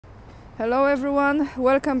Hello everyone,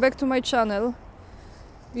 welcome back to my channel.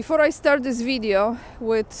 Before I start this video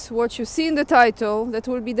with what you see in the title, that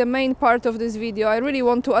will be the main part of this video, I really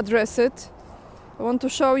want to address it. I want to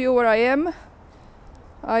show you where I am.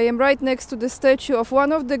 I am right next to the statue of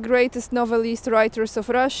one of the greatest novelist writers of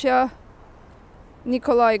Russia,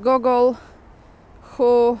 Nikolai Gogol,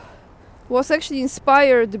 who was actually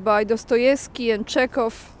inspired by Dostoevsky and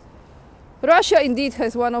Chekhov. Russia indeed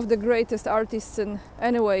has one of the greatest artists in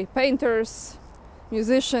anyway, painters,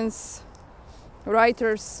 musicians,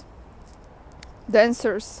 writers,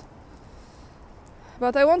 dancers.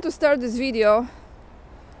 But I want to start this video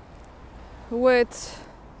with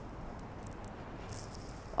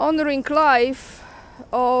honoring life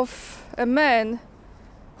of a man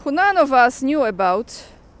who none of us knew about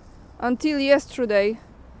until yesterday.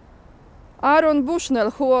 Aaron Bushnell,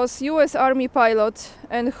 who was US Army pilot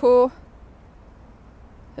and who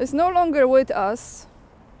is no longer with us.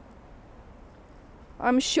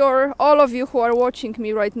 I'm sure all of you who are watching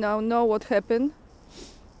me right now know what happened,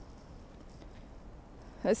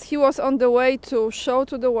 as he was on the way to show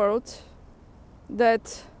to the world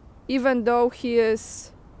that even though he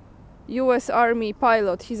is US Army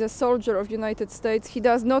pilot, he's a soldier of the United States, he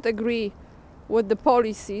does not agree with the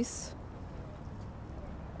policies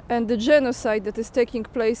and the genocide that is taking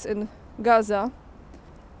place in Gaza.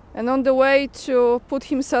 And on the way to put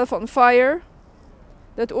himself on fire,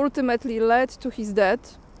 that ultimately led to his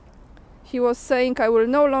death, he was saying, I will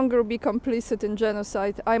no longer be complicit in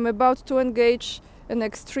genocide. I'm about to engage in an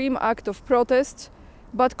extreme act of protest,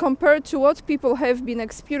 but compared to what people have been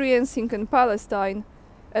experiencing in Palestine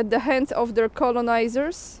at the hands of their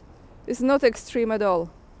colonizers, is not extreme at all.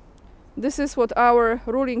 This is what our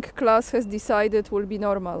ruling class has decided will be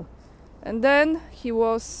normal. And then he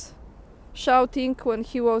was shouting when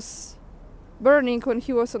he was burning, when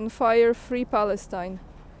he was on fire, "Free Palestine."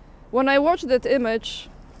 When I watched that image,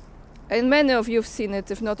 and many of you have seen it,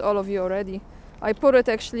 if not all of you already, I put it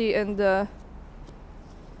actually in the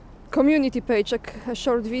community page, a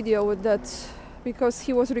short video with that, because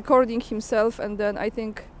he was recording himself, and then I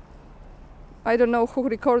don't know who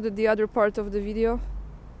recorded the other part of the video.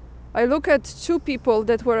 I look at two people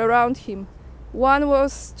that were around him. One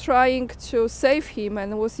was trying to save him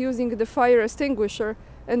and was using the fire extinguisher,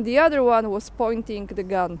 and the other one was pointing the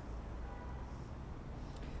gun.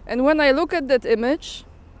 And when I look at that image,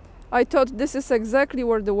 I thought this is exactly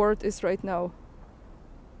where the world is right now.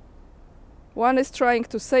 One is trying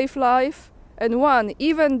to save life, and one,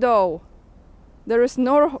 even though there is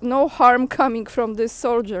no harm coming from this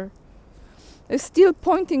soldier, is still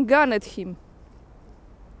pointing gun at him.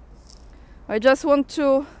 I just want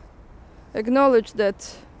to acknowledge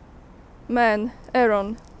that man,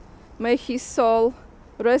 Aaron, may his soul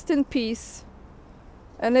rest in peace,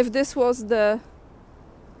 and if this was the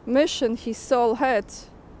mission his soul had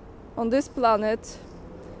on this planet,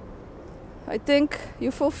 I think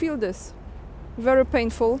you fulfill this. Very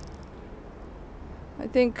painful. I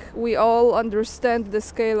think we all understand the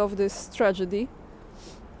scale of this tragedy.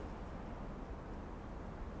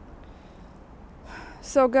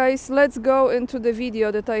 So guys, let's go into the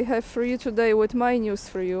video that I have for you today with my news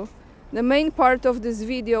for you. The main part of this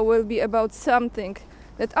video will be about something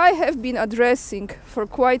that I have been addressing for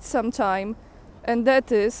quite some time, and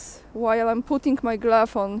that is, while I'm putting my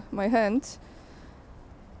glove on my hand,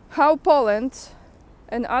 how Poland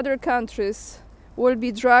and other countries will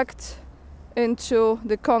be dragged into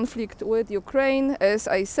the conflict with Ukraine. As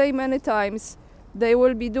I say many times, they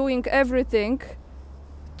will be doing everything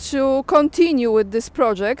to continue with this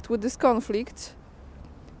project, with this conflict.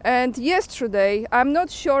 And yesterday, I'm not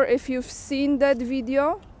sure if you've seen that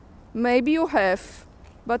video, maybe you have,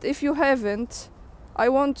 but if you haven't, I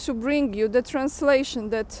want to bring you the translation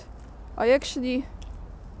that I actually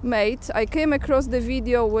made. I came across the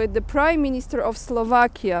video with the Prime Minister of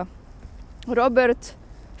Slovakia, Robert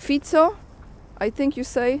Fico, I think you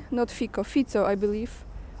say, not Fico, Fico, I believe.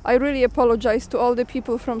 I really apologize to all the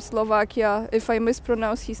people from Slovakia if I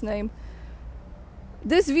mispronounce his name.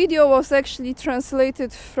 This video was actually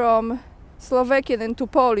translated from Slovakian into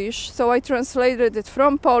Polish, so I translated it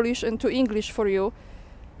from Polish into English for you.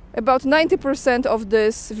 About 90% of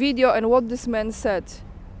this video and what this man said.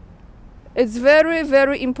 It's very,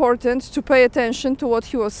 very important to pay attention to what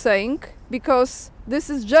he was saying, because this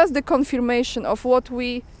is just the confirmation of what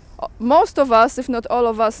most of us, if not all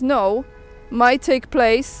of us, know might take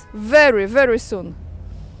place very, very soon.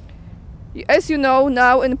 As you know,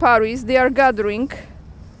 now in Paris they are gathering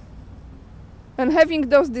and having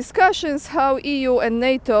those discussions how EU and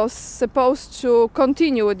NATO is supposed to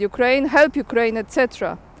continue with Ukraine, help Ukraine,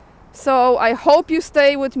 etc. So I hope you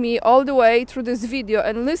stay with me all the way through this video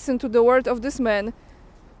and listen to the word of this man,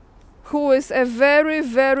 who is a very,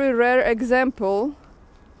 very rare example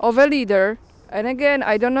of a leader. And again,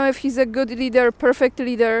 I don't know if he's a good leader, perfect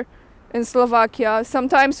leader in Slovakia.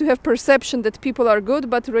 Sometimes you have perception that people are good,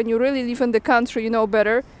 but when you really live in the country, you know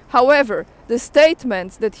better. However, the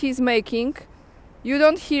statements that he's making, you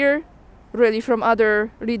don't hear really from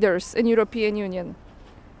other leaders in European Union.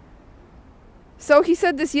 So he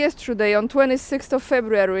said this yesterday on 26th of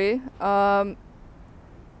February.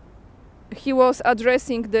 He was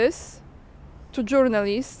addressing this to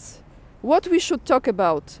journalists, what we should talk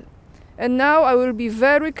about. And now I will be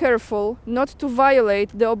very careful not to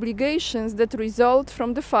violate the obligations that result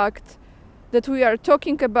from the fact that we are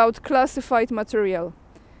talking about classified material.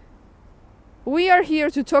 We are here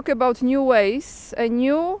to talk about new ways, a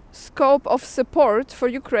new scope of support for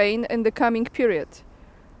Ukraine in the coming period.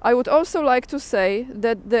 I would also like to say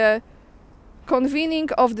that the convening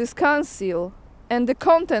of this council and the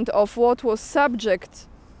content of what was subject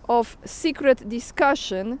of secret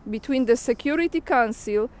discussion between the Security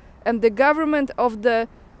Council and the government of the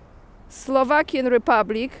Slovakian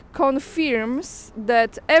Republic confirms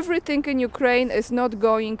that everything in Ukraine is not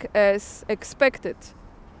going as expected.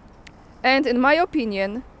 And in my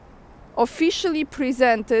opinion, officially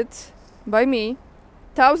presented by me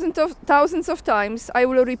thousands of times, I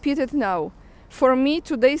will repeat it now. For me,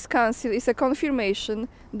 today's council is a confirmation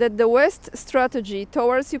that the West strategy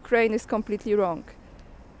towards Ukraine is completely wrong.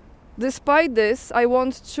 Despite this, I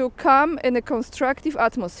want to come in a constructive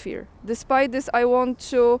atmosphere. Despite this, I want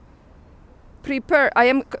to prepare.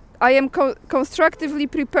 I am constructively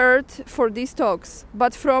prepared for these talks.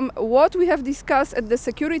 But from what we have discussed at the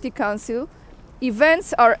Security Council,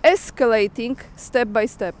 events are escalating step by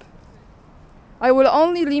step. I will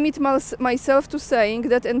only limit myself to saying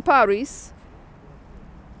that in Paris,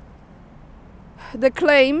 the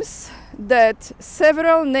claims that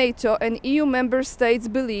several NATO and EU member states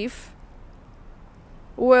believe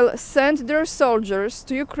will send their soldiers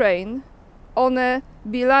to Ukraine on a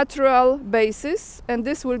bilateral basis, and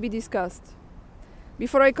this will be discussed.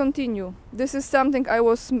 Before I continue, this is something I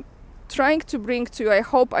was trying to bring to you. I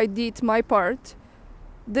hope I did my part.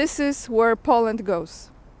 This is where Poland goes.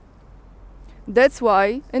 That's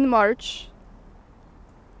why in March,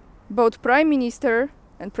 both Prime Minister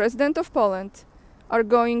and President of Poland are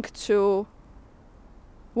going to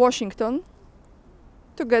Washington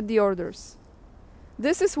to get the orders.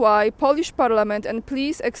 This is why Polish Parliament, and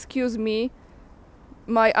please excuse me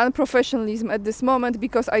my unprofessionalism at this moment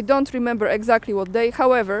because I don't remember exactly what day.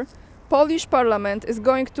 However, Polish Parliament is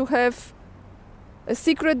going to have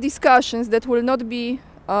secret discussions that will not be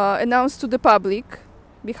announced to the public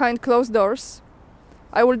behind closed doors.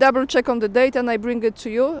 I will double check on the date and I bring it to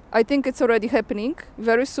you. I think it's already happening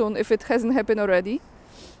very soon if it hasn't happened already.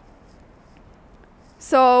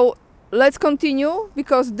 So let's continue,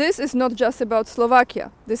 because this is not just about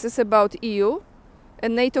Slovakia. This is about EU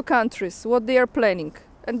and NATO countries, what they are planning.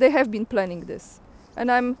 And they have been planning this.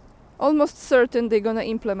 And I'm almost certain they're gonna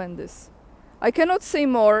implement this. I cannot say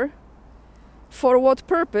more for what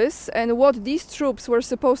purpose and what these troops were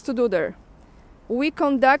supposed to do there. We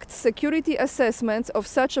conduct security assessments of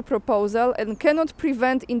such a proposal and cannot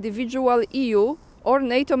prevent individual EU or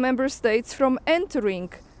NATO member states from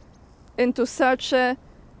entering into such a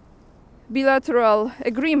bilateral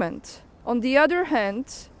agreement. On the other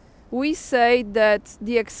hand, we say that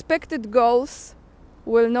the expected goals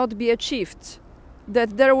will not be achieved,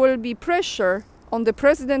 that there will be pressure on the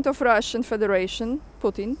President of Russian Federation,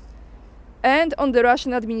 Putin, and on the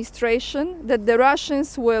Russian administration, that the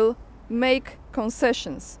Russians will make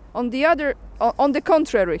concessions. On the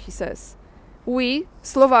contrary, he says, we,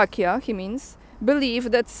 Slovakia, he means,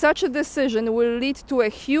 believe that such a decision will lead to a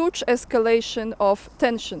huge escalation of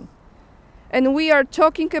tension. And we are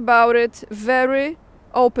talking about it very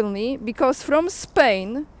openly because from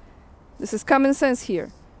Spain, this is common sense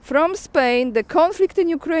here, from Spain the conflict in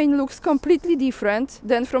Ukraine looks completely different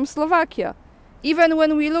than from Slovakia. Even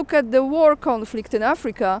when we look at the war conflict in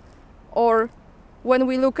Africa, or when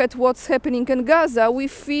we look at what's happening in Gaza, we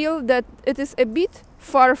feel that it is a bit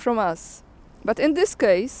far from us. But in this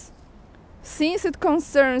case, since it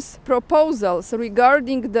concerns proposals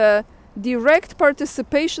regarding the direct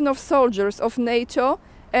participation of soldiers of NATO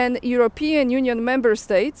and European Union member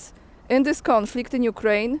states in this conflict in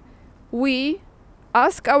Ukraine, we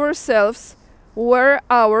ask ourselves where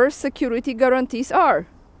our security guarantees are.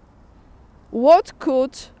 What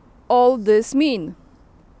could all this mean?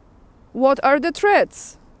 What are the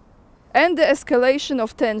threats? And the escalation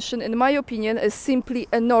of tension, in my opinion, is simply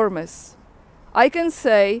enormous. I can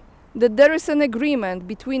say that there is an agreement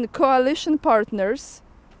between coalition partners,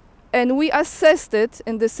 and we assessed it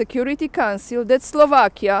in the Security Council that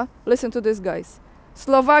Slovakia, listen to this guys,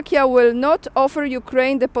 Slovakia will not offer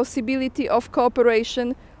Ukraine the possibility of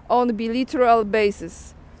cooperation on bilateral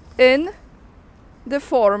basis in the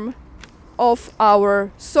form of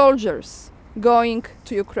our soldiers going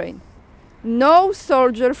to Ukraine. No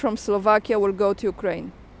soldier from Slovakia will go to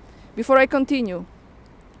Ukraine. Before I continue,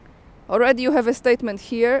 already you have a statement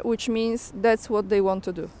here, which means that's what they want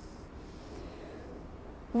to do.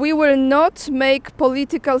 We will not make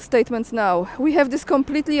political statements now. We have this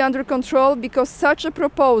completely under control because such a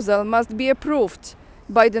proposal must be approved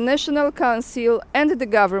by the National Council and the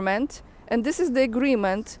government, and this is the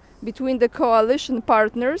agreement between the coalition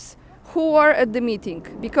partners who are at the meeting,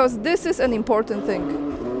 because this is an important thing.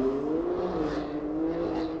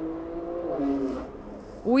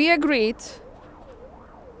 We agreed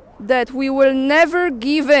that we will never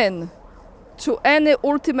give in to any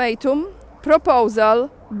ultimatum,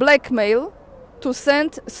 proposal, blackmail to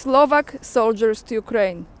send Slovak soldiers to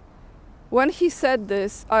Ukraine. When he said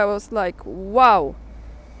this, I was like, wow.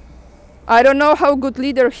 I don't know how good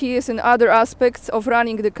leader he is in other aspects of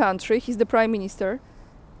running the country. He's the prime minister.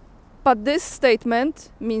 But this statement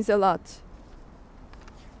means a lot.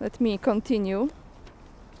 Let me continue.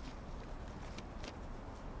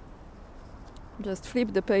 Just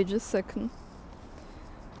flip the pages a second.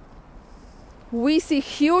 We see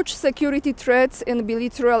huge security threats in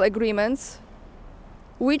bilateral agreements,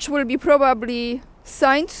 which will be probably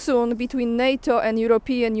signed soon between NATO and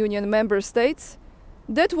European Union member states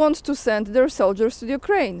that want to send their soldiers to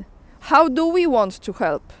Ukraine. How do we want to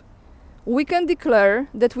help? We can declare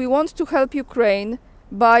that we want to help Ukraine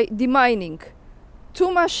by demining.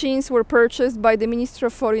 2 machines were purchased by the Ministry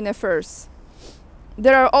of Foreign Affairs.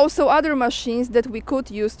 There are also other machines that we could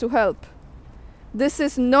use to help. This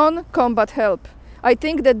is non-combat help. I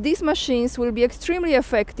think that these machines will be extremely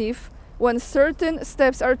effective when certain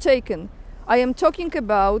steps are taken. I am talking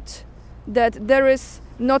about that there is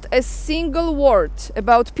not a single word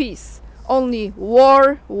about peace, only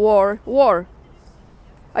war, war, war.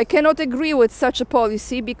 I cannot agree with such a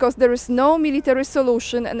policy because there is no military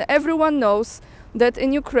solution, and everyone knows that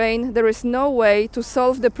in Ukraine there is no way to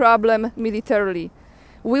solve the problem militarily.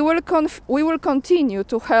 We will continue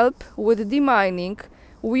to help with demining.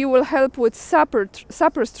 We will help with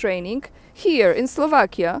sappers training here in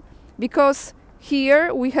Slovakia, because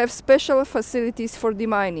here we have special facilities for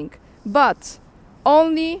demining, but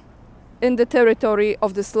only in the territory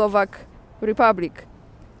of the Slovak Republic.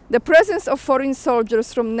 The presence of foreign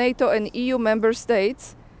soldiers from NATO and EU member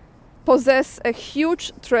states poses a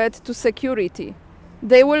huge threat to security.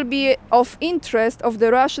 They will be of interest of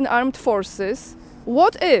the Russian armed forces.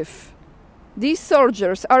 What if these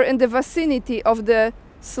soldiers are in the vicinity of the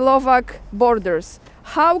Slovak borders?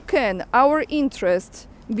 How can our interests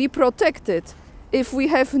be protected if we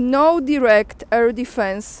have no direct air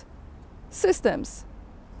defense systems?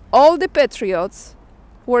 All the Patriots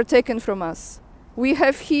were taken from us. We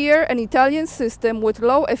have here an Italian system with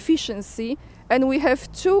low efficiency, and we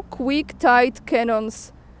have 2 quick-tied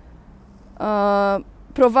cannons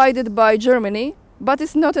provided by Germany, but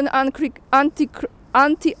it's not an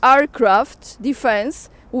anti-aircraft defense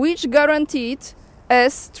which guaranteed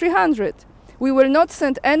S-300. We will not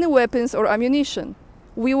send any weapons or ammunition.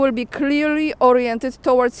 We will be clearly oriented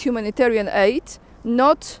towards humanitarian aid,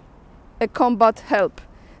 not a combat help.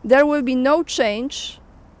 There will be no change,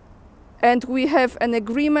 and we have an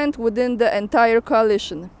agreement within the entire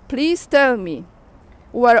coalition. Please tell me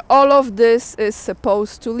where all of this is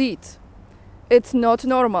supposed to lead. It's not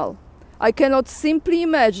normal. I cannot simply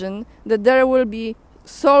imagine that there will be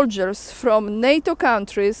soldiers from NATO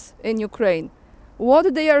countries in Ukraine.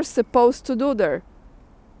 What they are supposed to do there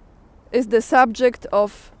is the subject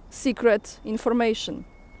of secret information.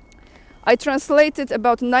 I translated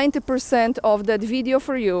about 90% of that video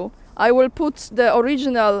for you. I will put the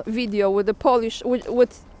original video with the Polish,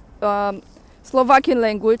 with Slovakian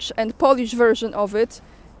language and Polish version of it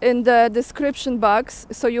in the description box,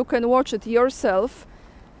 so you can watch it yourself.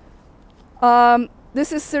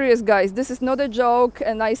 This is serious, guys. This is not a joke,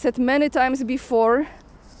 and I said many times before,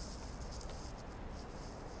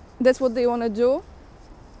 that's what they want to do,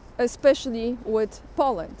 especially with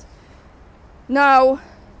Poland. Now,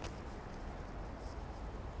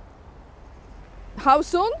 how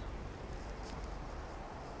soon?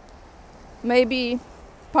 Maybe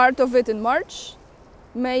part of it in March,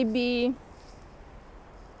 maybe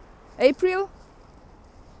April,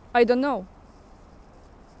 I don't know.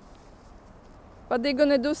 But they're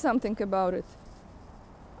gonna do something about it.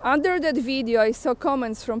 Under that video I saw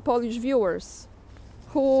comments from Polish viewers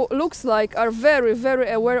who looks like are very, very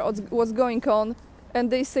aware of what's going on, and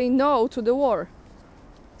they say no to the war.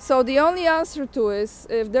 So the only answer to is,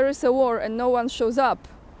 if there is a war and no one shows up,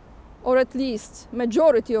 or at least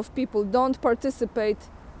majority of people don't participate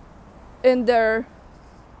in their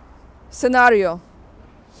scenario.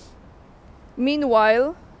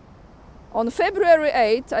 Meanwhile, on February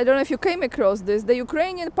 8th, I don't know if you came across this, the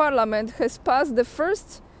Ukrainian parliament has passed the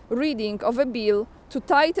first reading of a bill to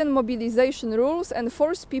tighten mobilization rules and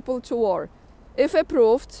force people to war. If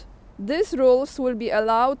approved, these rules will be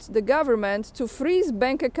allowed the government to freeze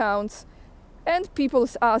bank accounts and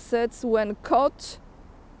people's assets when caught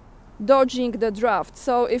dodging the draft.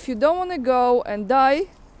 So if you don't want to go and die,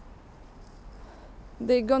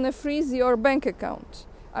 they're gonna freeze your bank account.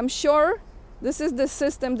 I'm sure this is the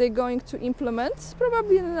system they're going to implement,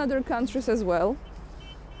 probably in other countries as well.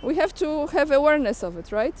 We have to have awareness of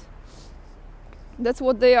it, right? That's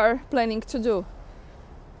what they are planning to do.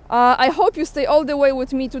 I hope you stay all the way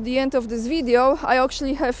with me to the end of this video. I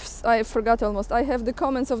forgot almost, I have the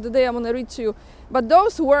comments of the day I'm gonna read to you. But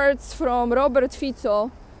those words from Robert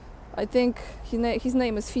Fico, I think his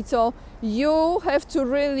name is Fico, you have to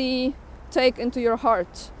really take into your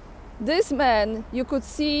heart. This man, you could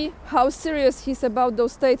see how serious he's about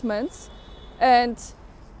those statements, and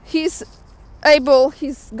he's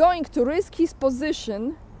going to risk his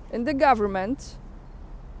position in the government,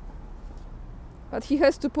 but he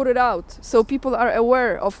has to put it out so people are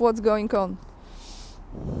aware of what's going on.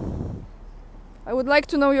 I would like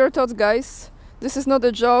to know your thoughts, guys. This is not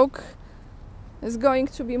a joke. It's going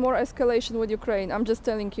to be more escalation with Ukraine. I'm just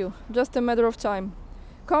telling you, just a matter of time.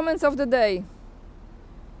 Comments of the day,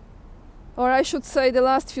 or I should say the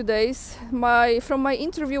last few days, from my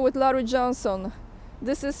interview with Larry Johnson.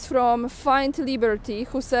 This is from Find Liberty,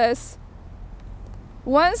 who says,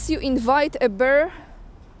 once you invite a bear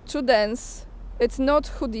to dance, it's not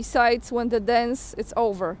who decides when the dance is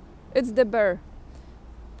over, it's the bear.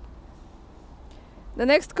 The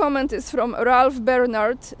next comment is from Ralph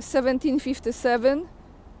Bernard, 1757.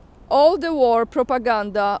 All the war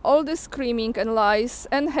propaganda, all the screaming and lies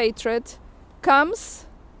and hatred comes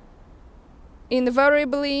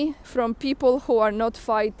invariably from people who are not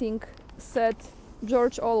fighting, said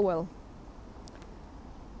George Orwell.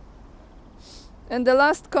 And the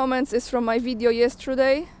last comment is from my video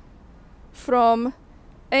yesterday, from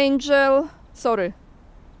Angelo,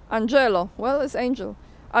 well, it's Angel.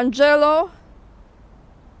 Angelo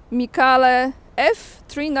Michele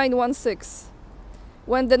F3916.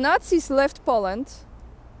 When the Nazis left Poland,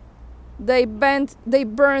 they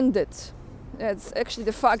burned it. That's actually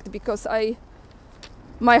the fact, because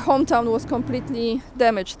my hometown was completely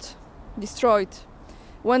damaged, destroyed.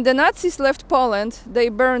 When the Nazis left Poland, they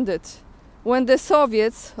burned it. When the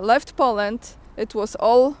Soviets left Poland, it was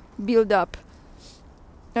all built up.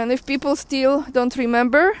 And if people still don't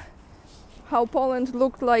remember how Poland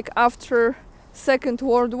looked like after Second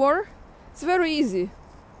World War, it's very easy.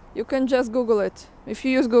 You can just Google it. If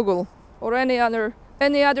you use Google or any other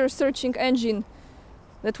searching engine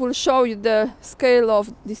that will show you the scale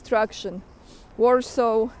of destruction.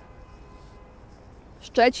 Warsaw,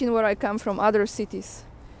 Szczecin, where I come from, other cities.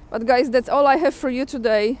 But guys, that's all I have for you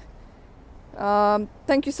today.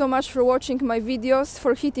 Thank you so much for watching my videos,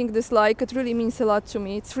 for hitting this like. It really means a lot to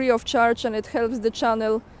me. It's free of charge and it helps the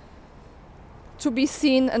channel to be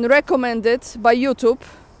seen and recommended by YouTube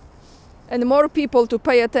and more people to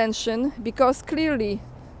pay attention, because clearly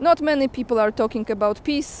not many people are talking about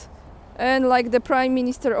peace, and like the Prime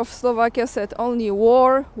Minister of Slovakia said, only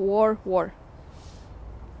war, war, war.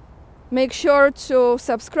 Make sure to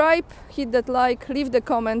subscribe, hit that like, leave the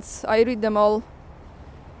comments, I read them all.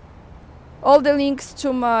 All the links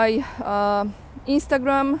to my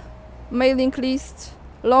Instagram, mailing list,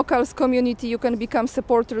 locals community, you can become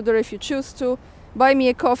supporter there if you choose to. Buy me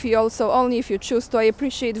a coffee also, only if you choose to. I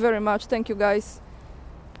appreciate very much. Thank you, guys.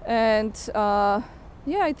 And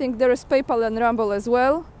yeah, I think there is PayPal and Rumble as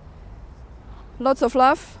well. Lots of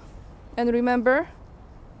love. And remember,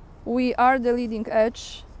 we are the leading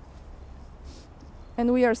edge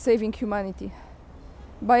and we are saving humanity.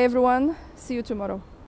 Bye everyone. See you tomorrow.